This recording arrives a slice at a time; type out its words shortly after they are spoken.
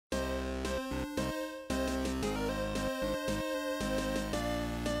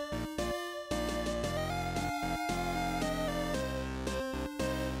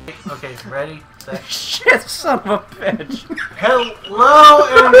Okay, ready? Set. Shit, son of a bitch. Hello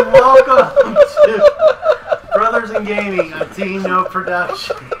and welcome to Brothers in Gaming, a TeamNO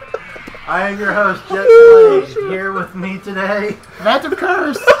production. I am your host, Jet Blade. Here with me today, Phantom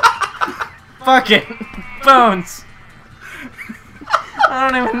Curse. Fuck it. Bones. I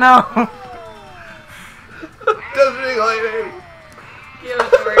don't even know.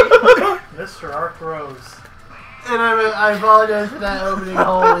 Mr. Arc Rose. and I apologize for that opening.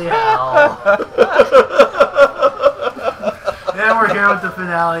 Holy hell! And we're here with the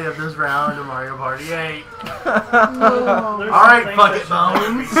finale of this round of Mario Party 8. Alright, fuck it,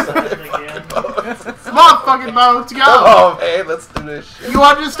 Bones. Come on, fucking Bones, go. Oh man, let's do this shit. You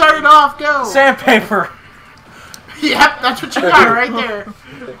want to start it off? Go. Sandpaper. Yep, that's what you got right there.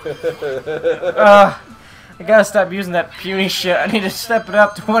 I gotta stop using that puny shit. I need to step it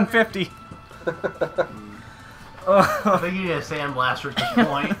up to 150. I think you need a sandblaster at this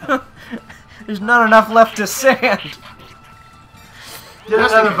point. There's not enough left to sand. Get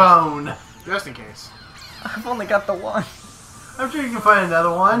another bone. Just in case. I've only got the one. I'm sure you can find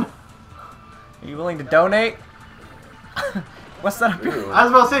another one. Are you willing to donate? What's that up here? I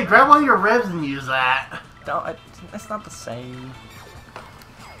was about to say, grab one of your ribs and use that. No, that's not the same.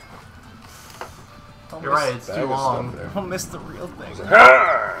 Don't You're right, it's too long. Don't miss the real thing.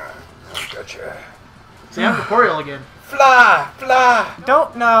 Gotcha. See, I'm corporeal again. Fly, fly.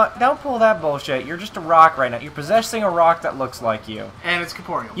 Don't pull that bullshit. You're just a rock right now. You're possessing a rock that looks like you. And it's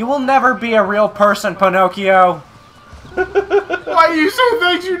corporeal. You will never be a real person, Pinocchio. Why do you say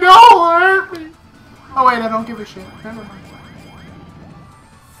things you know will hurt me? Oh wait, I don't give a shit. Never mind.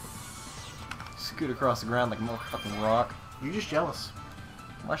 Scoot across the ground like a motherfucking rock. You're just jealous.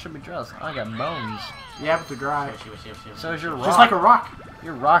 Why should I be dressed? I got bones. Yeah, but they're dry. So is your rock. Just like a rock.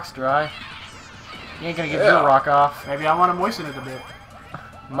 Your rock's dry. You ain't gonna get your rock off. Maybe I want to moisten it a bit.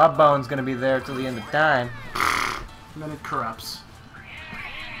 My bone's gonna be there till the end of time. And then it corrupts.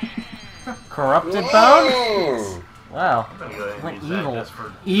 Corrupted bone? Wow. Went evil.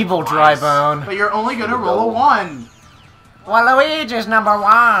 Evil dry bone. But you're only gonna roll a 1. Waluigi's number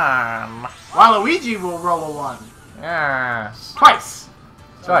 1. Waluigi will roll a 1. Yes. Twice.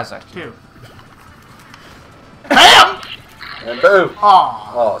 Twice, actually. 2. BAM! And boom.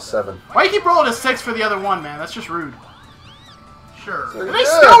 Aw. Oh, 7. Why you keep rolling a 6 for the other one, man? That's just rude. Sure. And they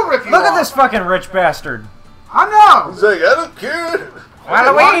still rip you Look off. at this fucking rich bastard. I know. He's like, I don't care.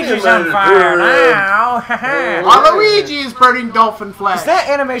 Waluigi's on fire now. Waluigi is burning dolphin flesh. Is that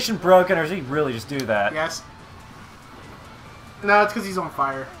animation broken, or does he really just do that? Yes. No, it's because he's on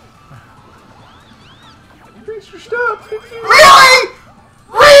fire. Fix your stuff. Really?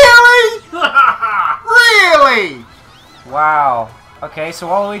 Really? Really? Wow. Okay, so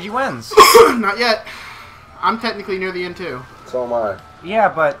Waluigi wins. Not yet. I'm technically near the end too. So am I. Yeah,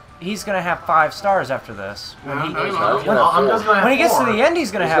 but he's gonna have 5 stars after this. When he No, He's no. gonna I'm have just 4. gonna have when he gets to 4. the end,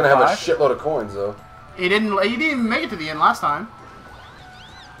 he's gonna He's have gonna have 5. a shitload of coins though. He didn't even make it to the end last time.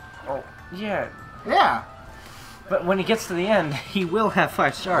 Oh, yeah. Yeah. But when he gets to the end, he will have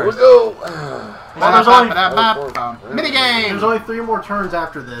 5 Here we stars. go. Well, there's only Minigame! There's only 3 more turns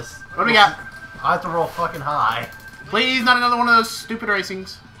after this. What do we got? I have to roll fucking high. Please, not another one of those stupid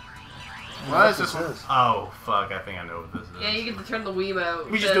racings. What is this one? Oh, fuck, I think I know what this is. Yeah, you get to turn the Wiimote.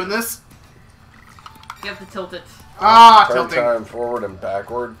 We just doing this? You have to tilt it. Ah, Turn tilting. time forward and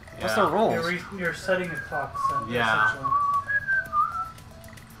backward. What's the rules? You're setting a clock. Yeah. Essentially.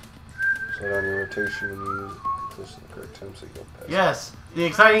 Set on your rotation and use close to the correct time so you go past. Yes, the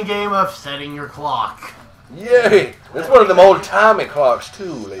exciting game of setting your clock. Yay! It's one of them old timey clocks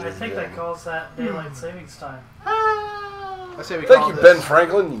too, ladies I think and that gentlemen. calls that daylight savings time. I say we Thank call you, this. Ben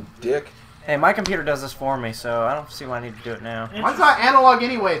Franklin, you dick. Hey, my computer does this for me, so I don't see why I need to do it now. Mine's not analog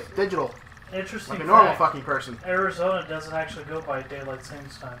anyway, it's digital. Interesting Like a normal fact, fucking person. Arizona doesn't actually go by daylight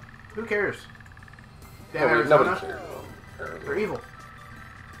savings time. Who cares? Damn Nobody Arizona. cares. They're evil.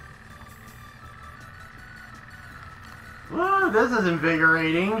 Woo, this is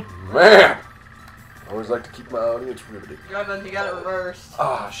invigorating. Man! I always like to keep my audience riveted. You got it reversed.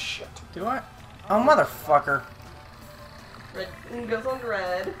 Ah, shit. Do I? Oh, motherfucker. Red goes on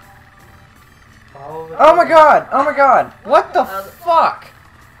red. Follow the Oh my god! Oh my god! What the fuck?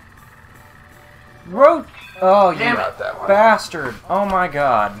 Oh, you Damn Not that one. bastard! Oh my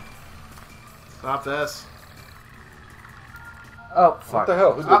god. Stop this. Oh, fuck. What the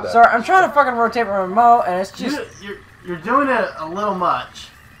hell? Who did I'm that? sorry, I'm trying to fucking rotate my remote, and it's just... You're doing it a little much.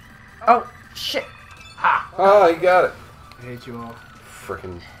 Oh, shit. Ha! Ah, you got it. I hate you all.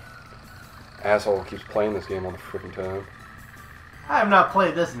 Frickin' asshole keeps playing this game all the frickin' time. I have not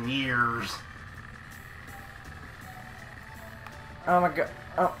played this in years. Oh my god.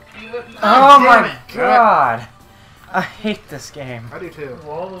 Oh, Damn my it. god! I hate this game. I do too.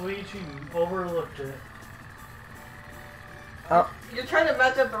 Waluigi overlooked it. You're trying to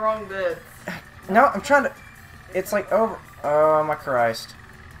match up the wrong bits. No, I'm trying to... It's like over... Oh my Christ.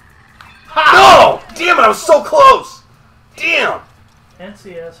 No! Damn it, I was so close! Damn!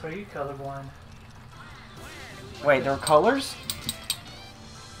 NCS, are you colorblind? Wait, there were colors?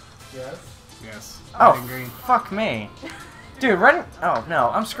 Yes. Yes. Oh, Red and green. fuck me. Dude, red and... Oh, no,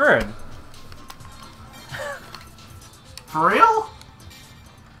 I'm screwed. For real?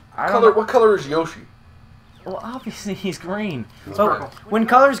 I don't know. What color is Yoshi? Well, obviously he's green. He's But purple. when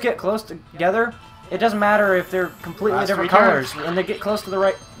colors get close together, it doesn't matter if they're completely Last different three colors. When they get close to the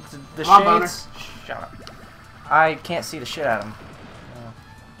right... The Come on, shades... Shut up. I can't see the shit out of them.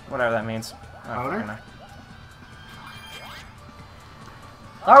 Whatever that means. Boner?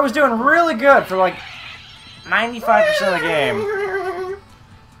 I was doing really good for like 95% of the game.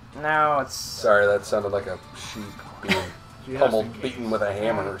 Now it's... Sorry, that sounded like a sheep being pummeled, beaten with a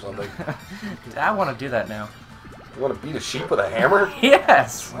hammer or something. I want to do that now. You want to beat a sheep with a hammer?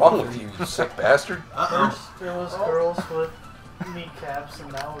 Yes! What's wrong with you, you sick bastard? First, it was girls with kneecaps,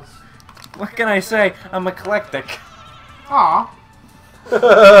 and now it's... What can I say? I'm eclectic. Aw.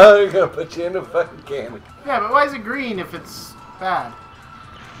 I'm gonna put you in a fucking cannon. Yeah, but why is it green if it's bad?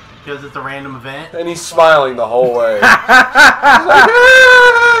 Because it's a random event. And he's smiling the whole way.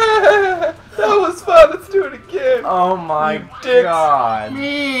 That was fun, let's do it again. Oh my You dicks. god.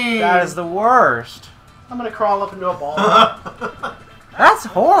 Me. That is the worst. I'm gonna crawl up into a ball. That's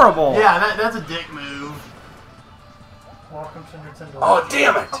horrible. Yeah, that's a dick move. Welcome to Nintendo. Oh,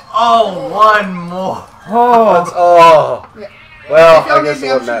 damn it! Oh, one more. Oh. Oh. Yeah. Well, If y'all I guess need it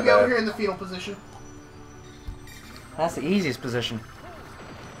me, I'm wasn't shooting that you over bad. here in the fetal position. That's the easiest position.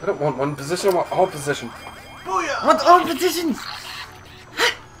 I don't want one position, I want all position. Booyah! What all positions?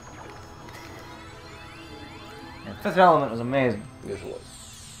 Fifth Element was amazing. Yes, it was.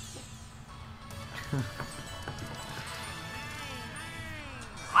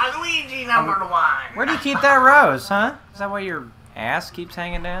 My Luigi #1. Where do you keep that rose, huh? Is that why your ass keeps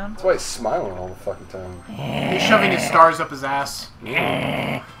hanging down? That's why he's smiling all the fucking time. He's shoving his stars up his ass. He's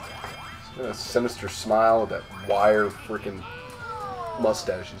got a sinister smile with that wire freaking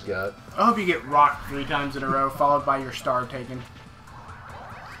mustache he's got. I hope you get rocked 3 times in a row, followed by your star taken.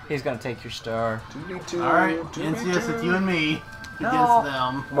 He's gonna take your star. 2v2. Alright, 2v2. NCS, it's you and me No. against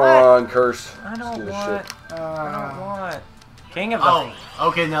them. Come on, Curse. I Let's don't do this want. shit. I don't want. King of the. Oh,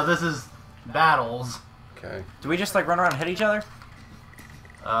 okay, now this is battles. Okay. Do we just like run around and hit each other?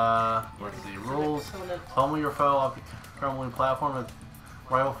 Let's see, rules. Pummel your foe off the crumbling platform. If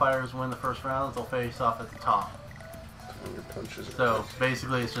rival fighters win the first round, they'll face off at the top. And your punches. So,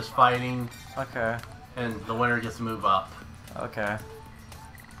 basically it's just fighting, Okay. and the winner gets to move up. Okay.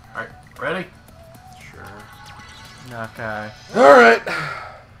 Alright, ready? Sure. Okay. Alright.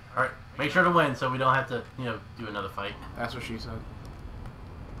 Alright, make sure to win so we don't have to, do another fight. That's what she said.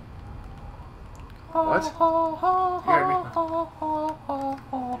 What? You heard me.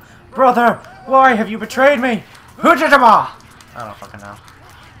 Brother, why have you betrayed me? Hujajama! I don't fucking know.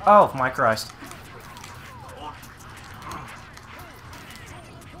 Oh my Christ.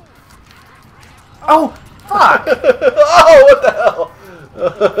 Oh, fuck! Oh, what the hell?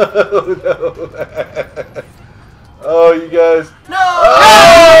 Oh, no. Oh, you guys. No!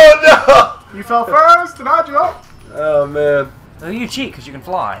 Oh, You fell first, and I jumped. no! Oh, man. Well, you cheat because you can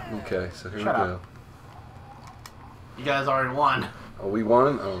fly. Okay, so here Shut we up. go. You guys already won. Oh, we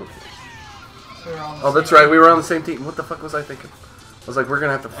won? Oh, okay. We're on the Oh, that's same right. We were on the same team. What the fuck was I thinking? I was like, we're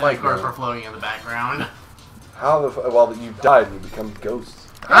gonna have to And fight of course, we're now. floating in the background. How the well, you died and you become ghosts.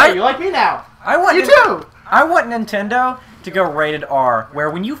 Hey, you like me now? I want You too. I want Nintendo to go rated R, where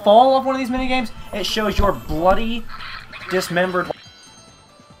when you fall off one of these minigames, it shows your bloody, dismembered.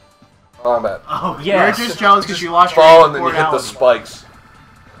 Combat. Oh, Yes. You're just jealous because you lost your Fall and then you hit the immortality. spikes.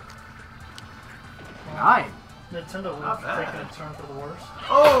 9. Nintendo would Not have bad. taken a turn for the worse.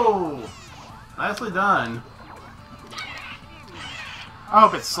 Oh! Nicely done. I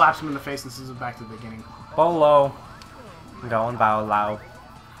hope it slaps him in the face and sends him back to the beginning. Bolo. I'm going bow low.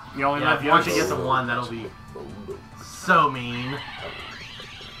 You only Yeah, live if you once once. you get to 1, that'll be so mean.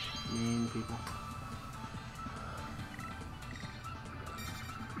 Mean people.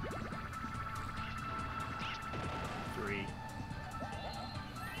 Three.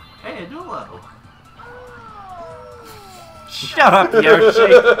 Hey, do low. Shut up, Yoshi.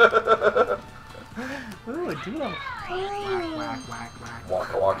 Ooh, a duo. Whack, whack, whack.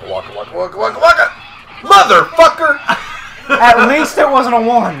 Waka waka waka waka waka waka waka! Motherfucker! At least it wasn't a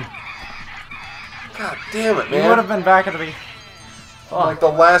 1. God damn it, You would man. have been back at the beginning. Like the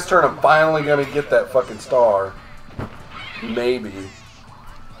last turn, I'm finally gonna get that fucking star. Maybe.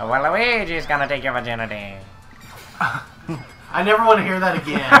 Well, Luigi's gonna take your virginity. I never want to hear that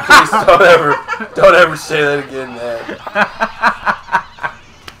again. Please don't ever say that again, man.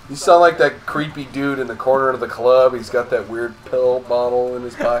 You sound like that creepy dude in the corner of the club. He's got that weird pill bottle in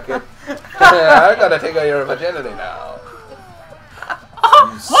his pocket. I gotta take out your virginity now.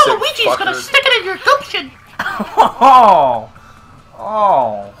 Well, Luigi's gonna stick it in your gumption.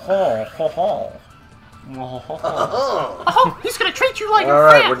 Oh, he's gonna treat you like All a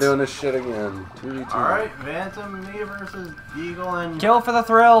right, France. we're doing this shit again. 2v2. Alright, Phantom, me versus Eagle and Kill for the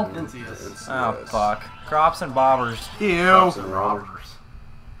thrill. Incius. Oh, fuck. Crops and bobbers. Ew. Pops and Robbers.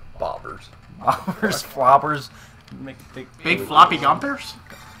 Bobbers. Bobbers, floppers. Make Big floppy gumpers.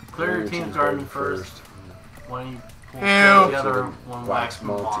 Clear your team's garden first. When you pull Ew. together, one wax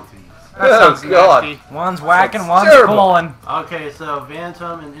multi. Monty. That Oh, sounds God. nasty. One's whacking, That's one's terrible. pulling. Okay, so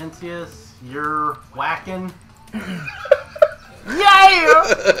Phantom and Incius, you're whacking.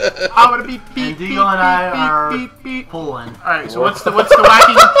 Yeah! I'm gonna beep beep And beep Deagle and I beep, are beep beep. pulling. All right, so what's the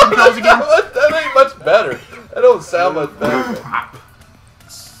whacking controls again? That ain't much better. That don't sound much better.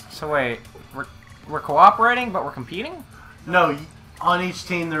 So wait, we're cooperating, but we're competing? No, on each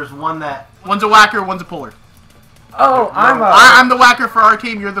team there's one that... One's a whacker, one's a puller. Oh, I'm the whacker for our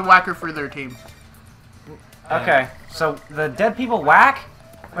team. You're the whacker for their team. Okay, so the dead people whack?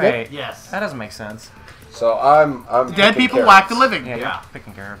 Wait, Yes. that doesn't make sense. So I'm Dead picking people carrots. whack the living. Yeah, Yeah. you're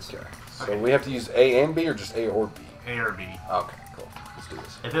picking carrots. Okay. So we have to use A and B or just A or B? A or B. Okay, cool. Let's do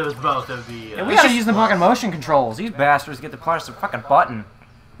this. If it was both, it would be... Yeah, we gotta use the fucking motion controls. These bastards get to press the fucking button.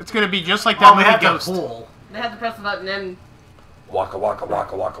 It's gonna be just like that Oh, we movie have to Ghost. pull. They had to press the button and Waka waka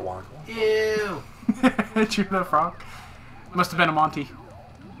waka waka waka. Ew. Chew the frog. Must have been a Monty.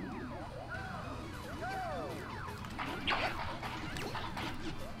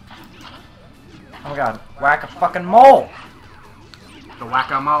 Oh my god, whack a fucking mole! The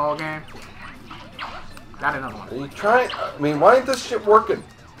whack-a-mole game. Got another one. Are you trying? I mean, why ain't this shit working?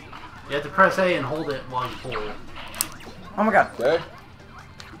 You have to press A and hold it while you pull. Oh my god. Okay.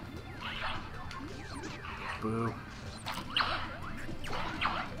 Boo.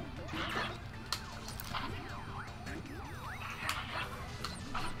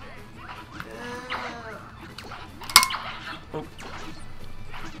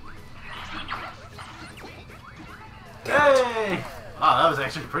 Hey! Wow, that was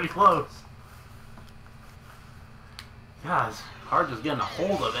actually pretty close. God, it's hard just getting a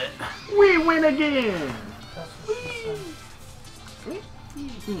hold of it. We win again.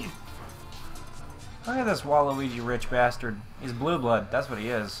 Look at this Waluigi rich bastard. He's blue blood, that's what he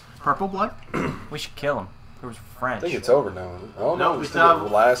is. Purple blood. We should kill him. It was I French. think it's over now. Oh No, no, we we still still got have-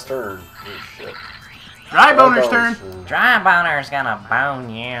 the last turn. Oh shit. Dry boner's turn. Dry boner's gonna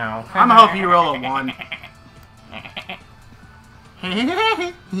bone you. I'm gonna hope you roll a 1.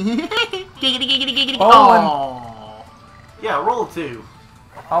 Giggity, giggity, giggity. Bowling. Oh. Yeah, roll 2.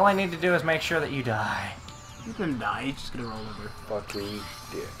 All I need to do is make sure that you die. He's gonna die. He's just gonna roll over. Fucking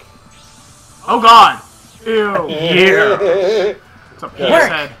dick. Oh god. Ew. Yeah. It's a penis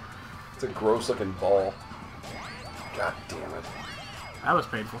head. It's a gross looking ball. God damn it. That was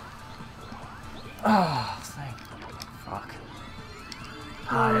painful. Oh, thank fuck.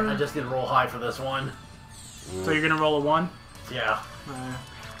 I just did roll high for this one. So you're gonna roll a 1? Yeah.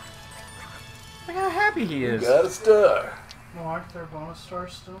 Look how happy he is. Got a star. Well, aren't there bonus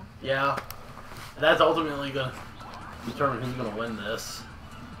stars still? Yeah. That's ultimately gonna determine who's gonna win this.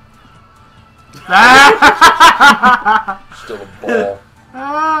 Still a ball.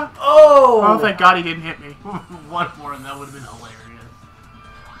 Oh! Oh, thank god he didn't hit me. One more and that would have been hilarious.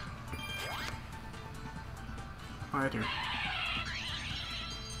 Right here.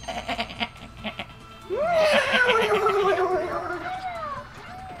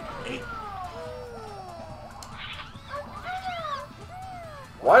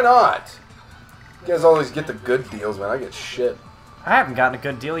 Why not? You guys always get the good deals, man. I get shit. I haven't gotten a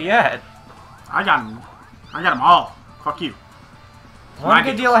good deal yet. I got them all. Fuck you. One My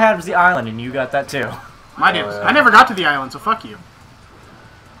good deals. deal I had was the island, and you got that too. My deals. yeah. I never got to the island, so fuck you.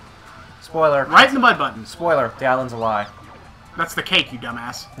 Spoiler. Right in the mud button. Spoiler. The island's a lie. That's the cake, you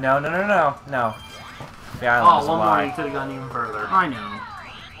dumbass. No. The Oh, island is a one more, you lie. could have gone even further. I know.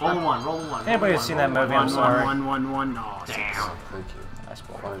 Roll a 1, roll a 1. Anybody who's seen that movie, I'm sorry. One. Oh, Damn. Thank you. I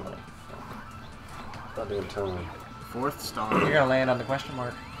spoiled. Finally. Goddamn time. 4th star. You're gonna land on the question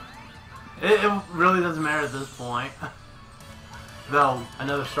mark. It really doesn't matter at this point. Though,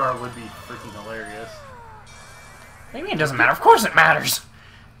 another star would be freaking hilarious. What do you mean it doesn't matter? Of course it matters!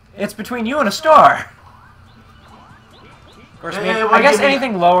 It's between you and a star! course, It I guess would give me-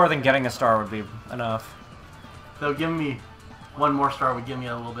 anything lower than getting a star would be enough. So give me one more star would give me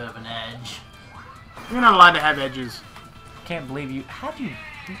a little bit of an edge. You're not allowed to have edges. Can't believe you. How do you?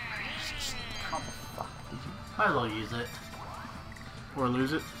 How the fuck did you? Might as well use it. Or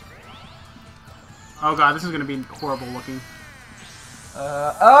lose it. Oh god, this is gonna be horrible looking.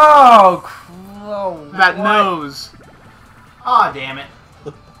 Oh, That what? nose. Aw, damn it.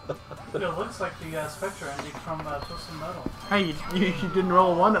 It looks like the Spectre ending from Twisted Metal. Hey, you didn't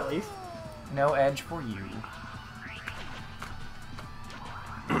roll a 1 at least. No edge for you.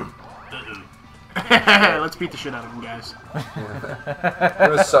 Let's beat the shit out of him, guys.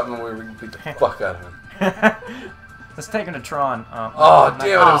 There was something where we can beat the fuck out of him. Let's take him to Tron. Oh, damn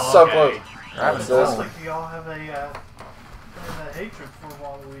it, it was so okay. close. Travis It This- looks like you all have a hatred for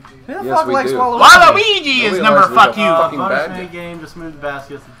Waluigi. Who the Yes, fuck we likes do. Waluigi? Waluigi is Nobody number likes me, fuck though. you. Fucking bonus bad mini guy. game to smooth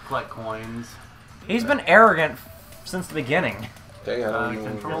baskets to collect coins. He's been arrogant since the beginning. Okay, I don't know.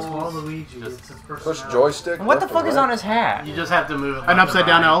 control. It's Waluigi. Just It's his Push personality. joystick. What the left fuck and is right. on his hat? You just have to move it. An left upside and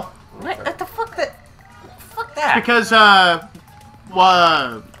down right. L. What the fuck that? Fuck that. Because,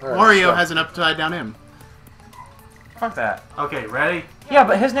 Wario has an upside down M. Fuck that. Okay, ready? Yeah,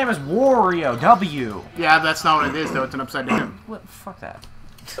 but his name is Wario. W. Yeah, that's not what it is, though. It's an upside down M. What? Fuck that.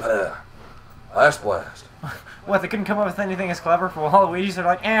 Last blast. What? They couldn't come up with anything as clever for Waluigi, so they're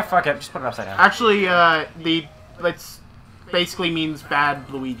like, fuck it, just put it upside down. Actually, it's basically means bad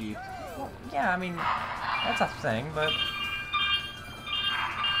Luigi. Yeah, I mean, that's a thing, but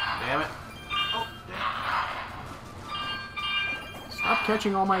Damn it. Stop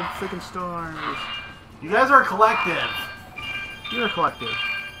catching all my freaking stars. You guys are a collective. You're a collective.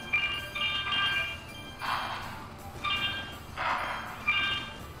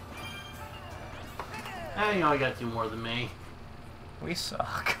 Hey, you only got 2 more than me. we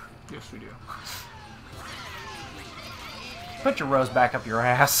suck. Yes, we do. Put your rose back up your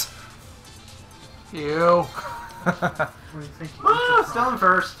ass. Ew. What do you think? Ah, still in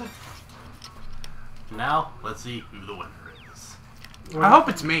first. Now, let's see who the winner is. I hope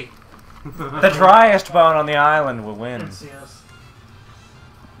it's me. The driest bone on the island will win. NCS.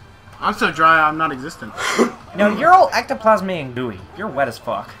 I'm so dry, I'm not existent. No, you're all ectoplasmy and gooey. You're wet as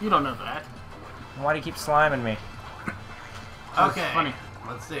fuck. You don't know that. Why do you keep sliming me? Okay. Funny.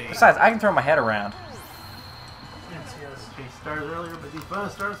 Let's see. Besides, I can throw my head around. NCS. Chase stars earlier, but these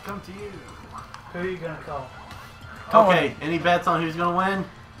bonus stars come to you. Who are you gonna call? Okay, any bets on who's gonna win?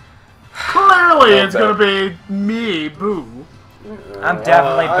 Clearly, Don't it's bet. gonna be me, Boo. I'm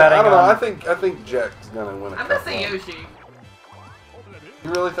definitely betting I don't know. on- I think Jack's gonna win a I'm couple. gonna say Yoshi.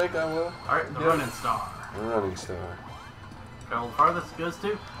 You really think I will? Alright, the Yeah. running star. Running star. The farthest goes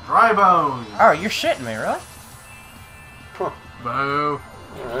to Dry Bones. Oh, you're shitting me, really? Huh. Boo.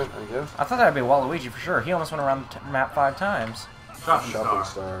 Alright, I guess. I thought that'd be Waluigi for sure. He almost went around the map 5 times. Shopping Shopping star.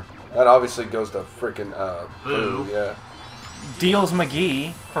 star. That obviously goes to frickin' Boo. Boo. Yeah. Deals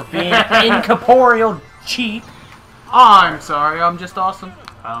McGee for being incorporeal cheap. I'm sorry, I'm just awesome.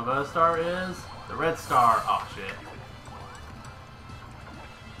 Final bonus star is the red star. Oh shit.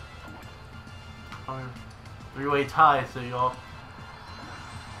 3-way tie, so y'all.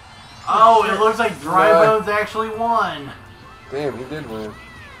 Oh, it looks like Dry No. Bones actually won. Damn, he did win.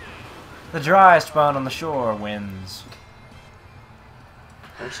 The driest bone on the shore wins.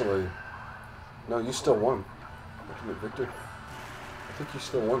 Actually, no, you still won. Ultimate Victor. I think you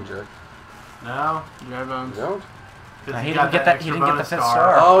still won, Jack. No, You Dry bones. don't? 'cause No, he he got didn't get that. He extra didn't get the bonus 5th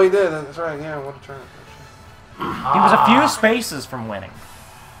star. Oh, he did. That's right. Yeah, I want to try it. He was a few spaces from winning.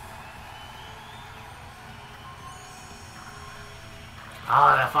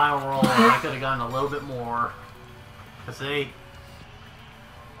 Ah, that final roll, I could have gotten a little bit more. See?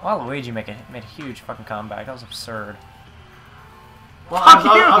 Waluigi made a huge fucking comeback. That was absurd. Well, Fuck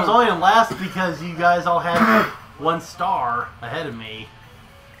you! I was only in last because you guys all had 1 star ahead of me.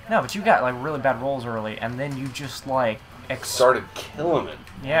 No, but you got like really bad rolls early, and then you just like Started killing it.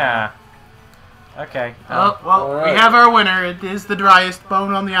 Yeah. Okay. Oh, Well, Alright. we have our winner. It is the driest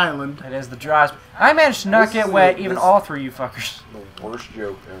bone on the island. It is the driest. I managed to not This get is wet, the- even this- all 3 you fuckers. The worst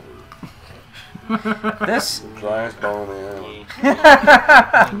joke ever. This. The driest bone in the island.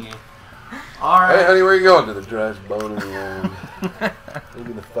 Hey, alright. honey, where you going? To the driest bone in the island. Leave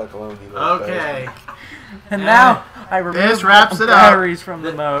me the fuck alone, you little Okay. And now I remove This wraps the it up. batteries from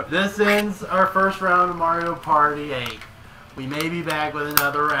the moat. This ends our first round of Mario Party 8. We may be back with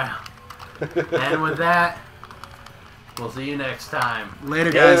another round. bastard. And with that, we'll see you next time.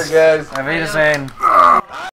 Later, Later, guys. guys. Avita saying.